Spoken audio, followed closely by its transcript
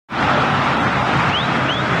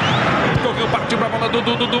bola do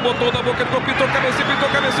Dudu, botou na boca, ele pintou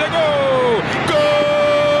cabeça, gol! Gol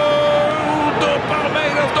do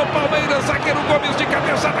Palmeiras, zagueiro Gomes de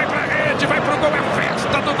cabeça, vai pra rede, vai pro gol, é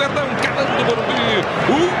festa do Verdão, calando o Morumbi,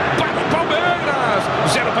 para o Palmeiras,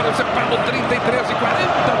 0 para o São Paulo,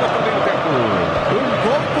 33:40 do primeiro tempo. Um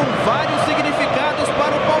gol com vários significados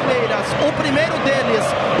para o Palmeiras. O primeiro deles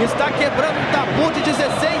está quebrando um tabu de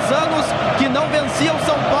 16 anos que não vencia o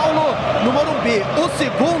São Paulo no Morumbi. O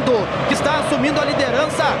segundo, que está assumindo a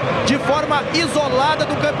liderança de forma isolada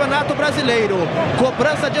do Campeonato Brasileiro.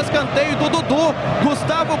 Cobrança de escanteio do Dudu.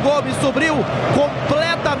 Gustavo Gomes subiu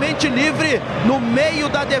completamente livre no meio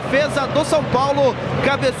da defesa do São Paulo.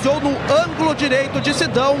 Cabeceou no ângulo direito de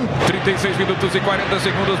Sidão. 36 minutos e 40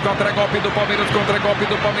 segundos. Contra-golpe do Palmeiras.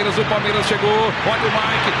 O Palmeiras chegou. Olha o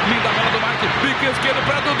Mike. Linda bola do Mike. Bico esquerdo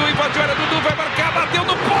para Dudu. Invadiu a área. Dudu vai marcar. Bateu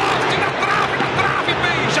no poste. Na trave.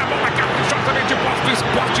 Beija a bola caprichosamente.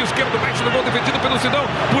 Poste esquerdo. Mexe no gol defendido pelo Sidão.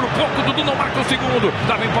 Por pouco, Dudu não marca o segundo.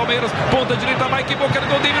 Lá vem Palmeiras. Ponta direita. Mike. Boca do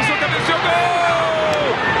gol. Davidson cabeceou.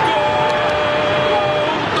 Gol! Gol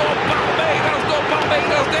do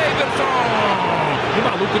Palmeiras. Davidson. O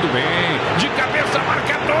maluco do bem. De cabeça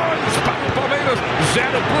marca 2 para o Palmeiras. 0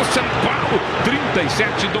 para o São Paulo.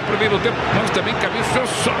 37 do primeiro tempo. Mas também cabeceou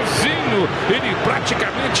sozinho. Ele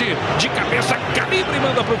praticamente de cabeça calibra e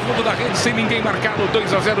manda para o fundo da rede sem ninguém marcar no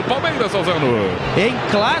 2-0 Palmeiras, Salzano. Em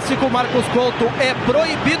clássico, Marcos Couto, é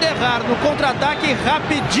proibido errar no contra-ataque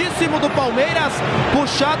rapidíssimo do Palmeiras,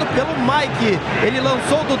 puxado pelo Mike. Ele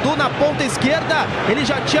lançou o Dudu na ponta esquerda. Ele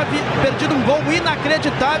já tinha perdido um gol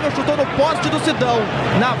inacreditável, chutou no poste do Sidão.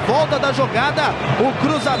 Na volta da jogada, o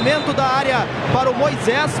cruzamento da área para o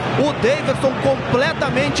Moisés. O Davidson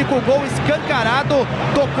completamente com o gol escancarado,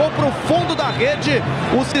 tocou para o fundo da rede.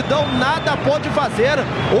 O Sidão nada pôde fazer.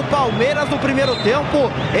 O Palmeiras no primeiro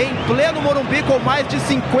tempo, em pleno Morumbi, com mais de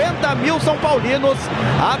 50 mil São Paulinos,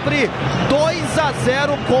 abre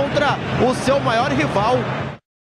 2-0 contra o seu maior rival.